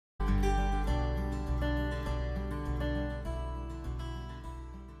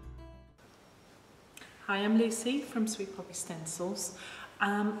Hi, I'm Lucy from Sweet Poppy Stencils.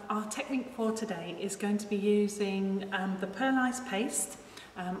 Our technique for today is going to be using the pearlized paste,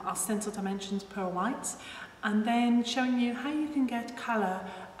 our stencil dimensions pearl whites, and then showing you how you can get colour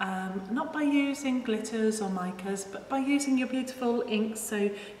not by using glitters or micas, but by using your beautiful inks,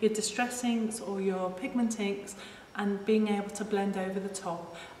 so your distress inks or your pigment inks, and being able to blend over the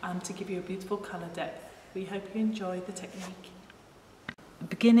top to give you a beautiful colour depth. We hope you enjoy the technique. At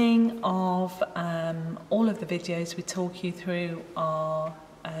the beginning of all of the videos, we talk you through our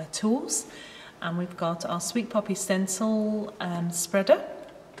tools, and we've got our Sweet Poppy stencil spreader.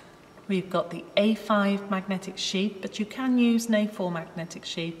 We've got the A5 magnetic sheet, but you can use an A4 magnetic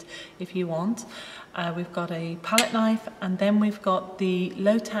sheet if you want. We've got a palette knife, and then we've got the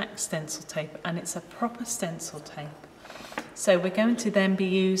low-tack stencil tape, and it's a proper stencil tape. So we're going to then be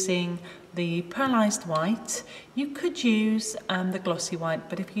using the pearlized white. You could use the glossy white,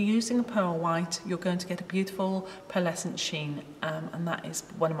 but if you're using a pearl white, you're going to get a beautiful pearlescent sheen, and that is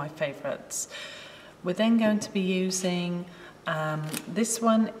one of my favourites. We're then going to be using this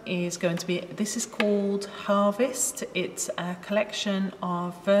is called Harvest. It's a collection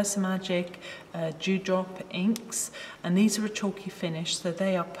of Versamagic dewdrop inks, and these are a chalky finish, so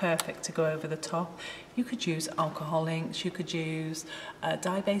they are perfect to go over the top. You could use alcohol inks, you could use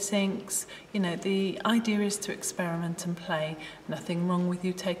dye-base inks. You know, the idea is to experiment and play. Nothing wrong with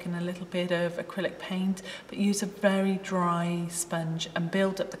you taking a little bit of acrylic paint, but use a very dry sponge and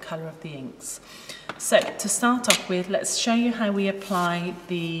build up the colour of the inks. So to start off with, let's show you how we apply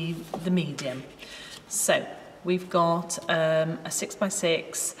the medium. So we've got a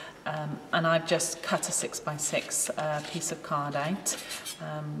 6x6, and I've just cut a 6x6 piece of card out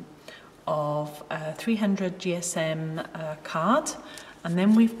of 300 GSM card, and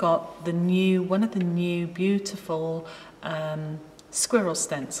then we've got one of the new beautiful squirrel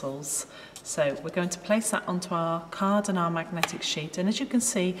stencils. So we're going to place that onto our card and our magnetic sheet, and as you can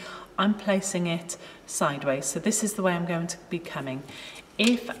see, I'm placing it sideways, so this is the way I'm going to be coming.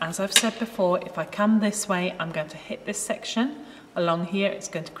 If, as I've said before, if I come this way, I'm going to hit this section. Along here, it's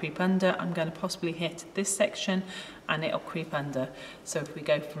going to creep under. I'm going to possibly hit this section and it'll creep under. So if we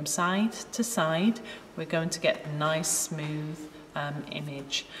go from side to side, we're going to get a nice smooth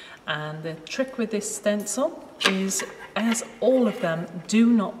image. And the trick with this stencil is, as all of them,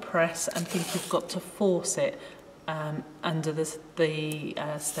 do not press and think you've got to force it under the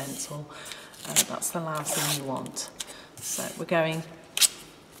stencil. That's the last thing you want. So we're going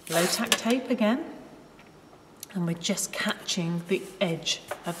low tack tape again, and we're just catching the edge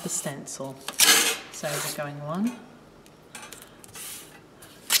of the stencil. So we're going 1,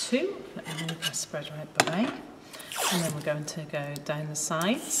 2, let me move my spreader out the way, and then we're going to go down the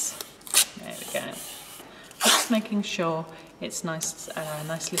sides. There we go. Just making sure it's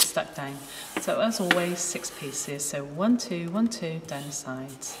nicely stuck down. So as always, 6 pieces. So 1, 2, 1, 2 down the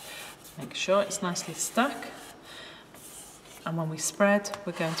sides. Make sure it's nicely stuck. And when we spread,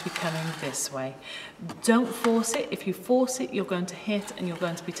 we're going to be coming this way. Don't force it. If you force it, you're going to hit and you're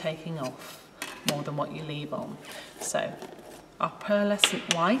going to be taking off more than what you leave on. So our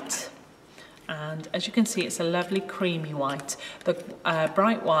pearlescent white, and as you can see, it's a lovely creamy white. The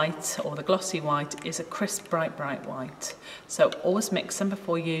bright white, or the glossy white, is a crisp, bright white. So always mix them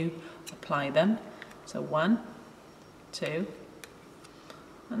before you apply them. So 1, 2,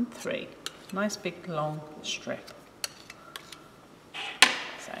 and 3. Nice big long strip.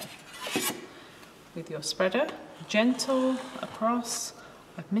 So with your spreader, gentle across.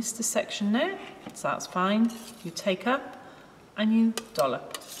 I've missed a section there, so that's fine. You take up and you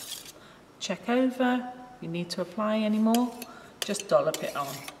dollop. Check over, you need to apply any more, just dollop it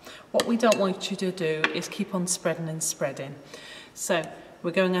on. What we don't want you to do is keep on spreading and spreading. So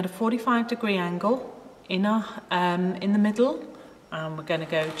we're going at a 45-degree angle in the middle, and we're going to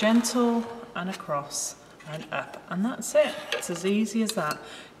go gentle and across and up, and that's it. It's as easy as that.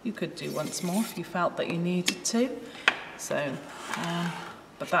 You could do once more if you felt that you needed to. So,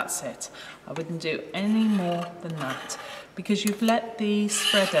 but that's it. I wouldn't do any more than that, because you've let the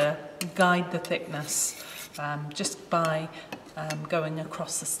spreader guide the thickness just by going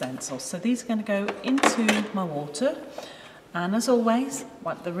across the stencil. So these are going to go into my water, and as always,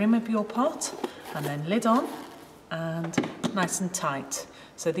 wipe the rim of your pot and then lid on, and nice and tight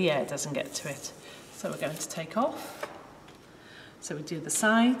so the air doesn't get to it. So we're going to take off. So we do the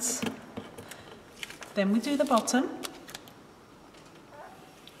sides, then we do the bottom,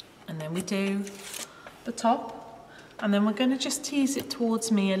 and then we do the top, and then we're going to just tease it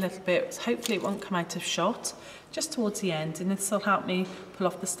towards me a little bit. Hopefully it won't come out of shot, just towards the end, and this will help me pull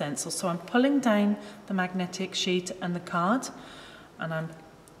off the stencil. So I'm pulling down the magnetic sheet and the card, and I'm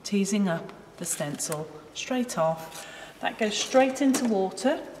teasing up the stencil straight off. That goes straight into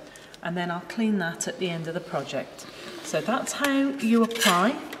water, and then I'll clean that at the end of the project. So that's how you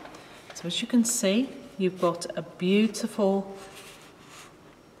apply. So as you can see, you've got a beautiful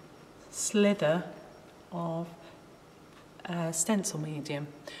slither of stencil medium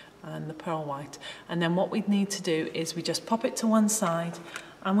and the pearl white. And then what we need to do is we just pop it to one side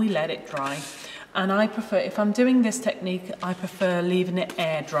and we let it dry. And I prefer, if I'm doing this technique, I prefer leaving it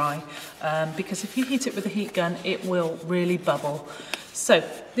air dry, because if you heat it with a heat gun, it will really bubble. So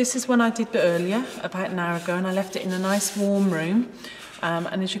this is when I did it earlier, about an hour ago, and I left it in a nice warm room.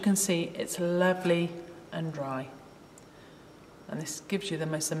 And as you can see, it's lovely and dry. And this gives you the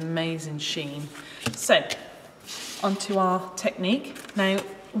most amazing sheen. So, onto our technique. Now,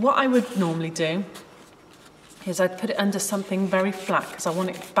 what I would normally do is I'd put it under something very flat because I want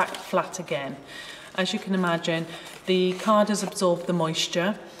it back flat again. As you can imagine, the card has absorbed the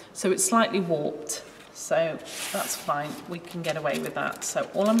moisture, so it's slightly warped. So that's fine, we can get away with that. So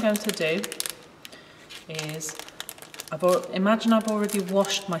all I'm going to do is, imagine I've already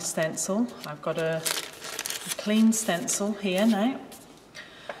washed my stencil. I've got a clean stencil here now.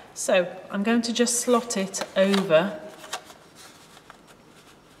 So I'm going to just slot it over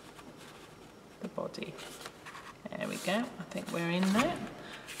the body. There we go, I think we're in there.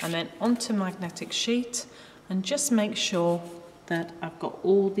 And then onto magnetic sheet, and just make sure that I've got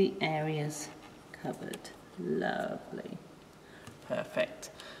all the areas covered. Lovely.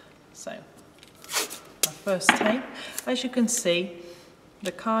 Perfect. So, my first tape, as you can see,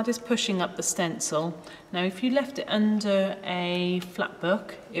 the card is pushing up the stencil. Now, if you left it under a flat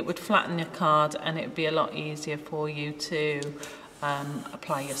book, it would flatten your card and it would be a lot easier for you to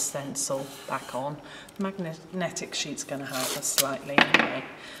apply your stencil back on. The magnetic sheet's going to help us slightly anyway.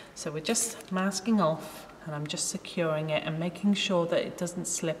 So we're just masking off, and I'm just securing it and making sure that it doesn't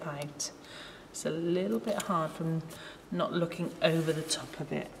slip out. It's a little bit hard from not looking over the top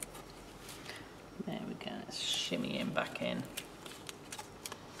of it. There we go, let's shimmy in back in.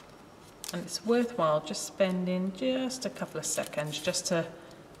 And it's worthwhile just spending just a couple of seconds just to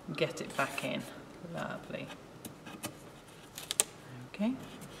get it back in. Lovely. Okay.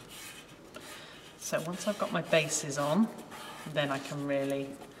 So once I've got my bases on, then I can really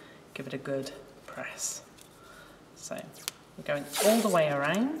give it a good press. So we're going all the way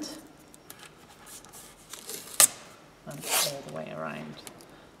around and all the way around.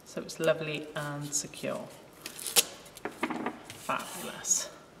 So it's lovely and secure. Fabulous.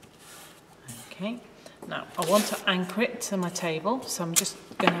 Okay, now I want to anchor it to my table, so I'm just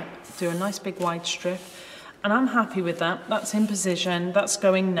going to do a nice big wide strip, and I'm happy with that. That's in position, that's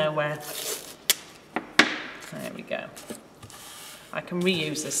going nowhere. There we go. I can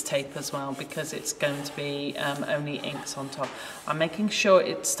reuse this tape as well because it's going to be only inks on top. I'm making sure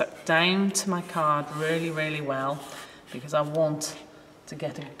it's stuck down to my card really, really well because I want to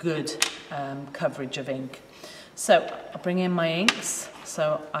get a good coverage of ink. So I'll bring in my inks.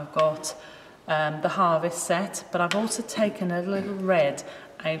 So I've got the Harvest set, but I've also taken a little red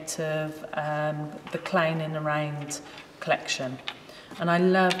out of the Clown in the Round collection. And I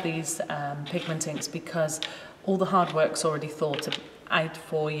love these pigment inks because all the hard work's already thought out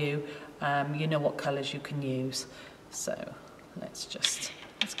for you. You know what colours you can use. So let's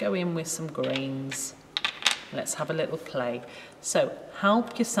go in with some greens. Let's have a little play. So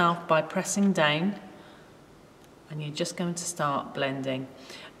help yourself by pressing down, and you're just going to start blending.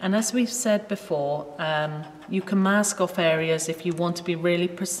 And as we've said before, you can mask off areas if you want to be really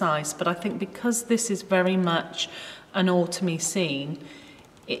precise, but I think because this is very much an autumny scene,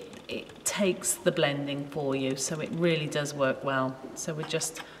 it takes the blending for you, so it really does work well. So we're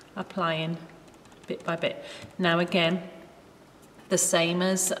just applying bit by bit. Now again, the same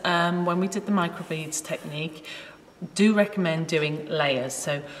as when we did the microbeads technique, do recommend doing layers.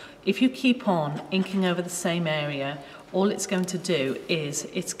 So if you keep on inking over the same area, all it's going to do is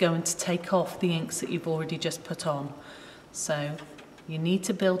it's going to take off the inks that you've already just put on. So you need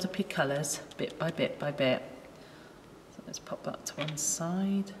to build up your colours bit by bit by bit. So let's pop that to one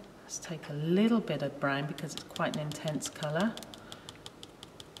side. Let's take a little bit of brown because it's quite an intense colour.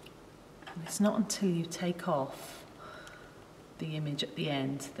 And it's not until you take off the image at the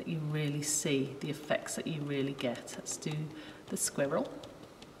end that you really see the effects that you really get. Let's do the squirrel.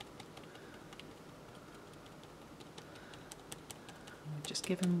 Just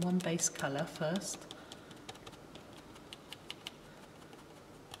give him one base colour first.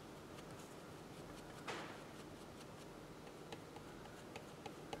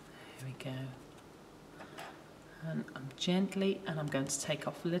 There we go. And I'm gently, and I'm going to take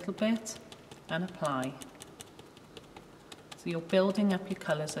off a little bit and apply. So you're building up your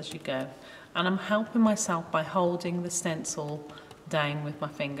colours as you go. And I'm helping myself by holding the stencil down with my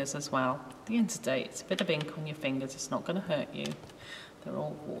fingers as well. At the end of the day, it's a bit of ink on your fingers, it's not going to hurt you. They're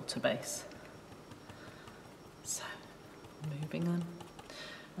all water-based. So, moving on.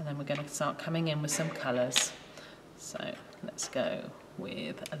 And then we're going to start coming in with some colours. So, let's go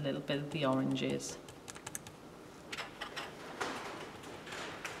with a little bit of the oranges.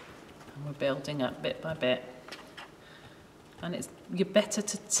 And we're building up bit by bit. And you're better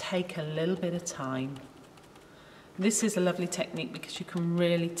to take a little bit of time. This is a lovely technique because you can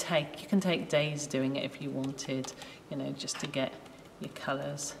really take days doing it if you wanted, you know, just to get your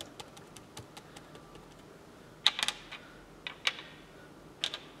colours.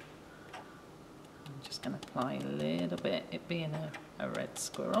 I'm just going to apply a little bit, it being a red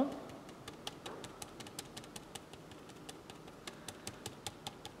squirrel.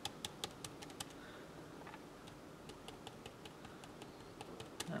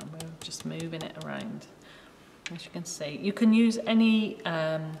 And we're just moving it around. As you can see, you can use any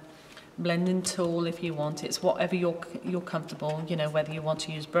blending tool if you want. It's whatever you're comfortable, you know, whether you want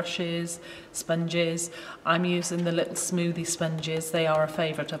to use brushes, sponges. I'm using the little smoothie sponges. They are a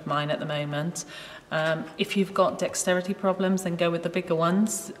favourite of mine at the moment. If you've got dexterity problems, then go with the bigger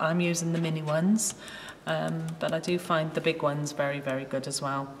ones. I'm using the mini ones, but I do find the big ones very, very good as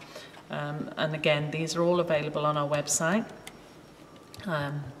well. And again, these are all available on our website,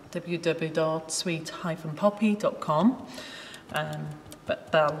 www.sweet-poppy.com,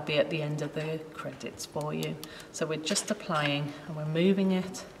 but that'll be at the end of the credits for you. So we're just applying and we're moving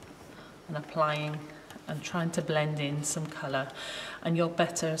it and applying and trying to blend in some colour, and you're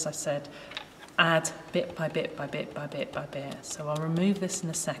better, as I said, add bit by bit by bit by bit by bit. So I'll remove this in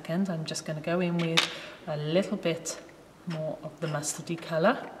a second. I'm just going to go in with a little bit more of the mustardy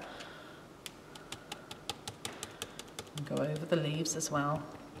colour and go over the leaves as well,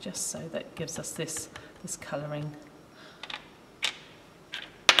 just so that it gives us this colouring.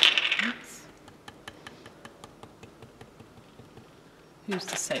 Oops. Who's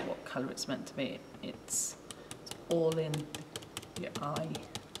to say what colour it's meant to be? It's all in your eye.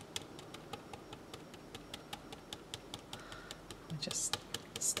 Just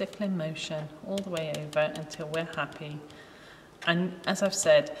stiffling motion all the way over until we're happy. And as I've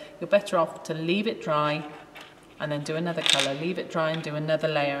said, you're better off to leave it dry and then do another colour, leave it dry and do another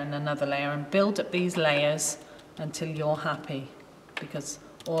layer and build up these layers until you're happy, because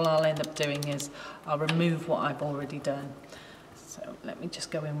all I'll end up doing is I'll remove what I've already done. So let me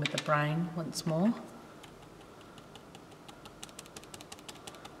just go in with the brown once more.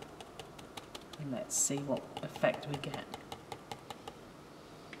 And let's see what effect we get.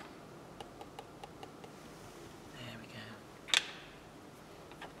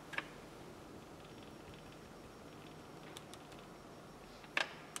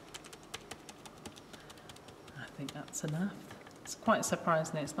 I think that's enough. It's quite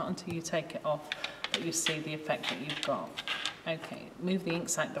surprising. It's not until you take it off that you see the effect that you've got. Okay, move the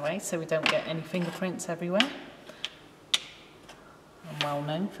inks out of the way so we don't get any fingerprints everywhere. I'm well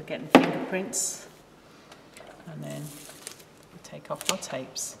known for getting fingerprints. And then we take off our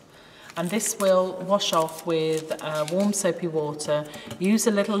tapes. And this will wash off with warm soapy water. Use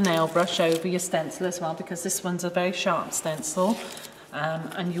a little nail brush over your stencil as well, because this one's a very sharp stencil.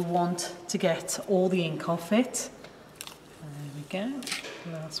 And you want to get all the ink off it. There we go,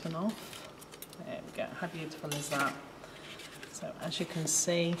 last one off. There we go, how beautiful is that? So as you can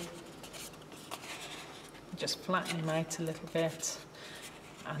see, just flatten them out a little bit,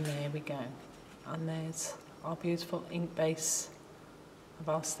 and there we go. And there's our beautiful ink base of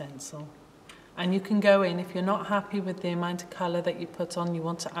our stencil. And you can go in, if you're not happy with the amount of colour that you put on, you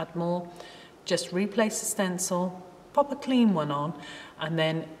want to add more, just replace the stencil, pop a clean one on, and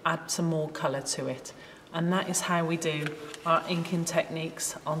then add some more colour to it. And that is how we do our inking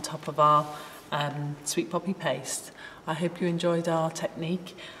techniques on top of our Sweet Poppy paste. I hope you enjoyed our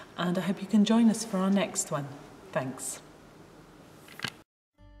technique, and I hope you can join us for our next one. Thanks.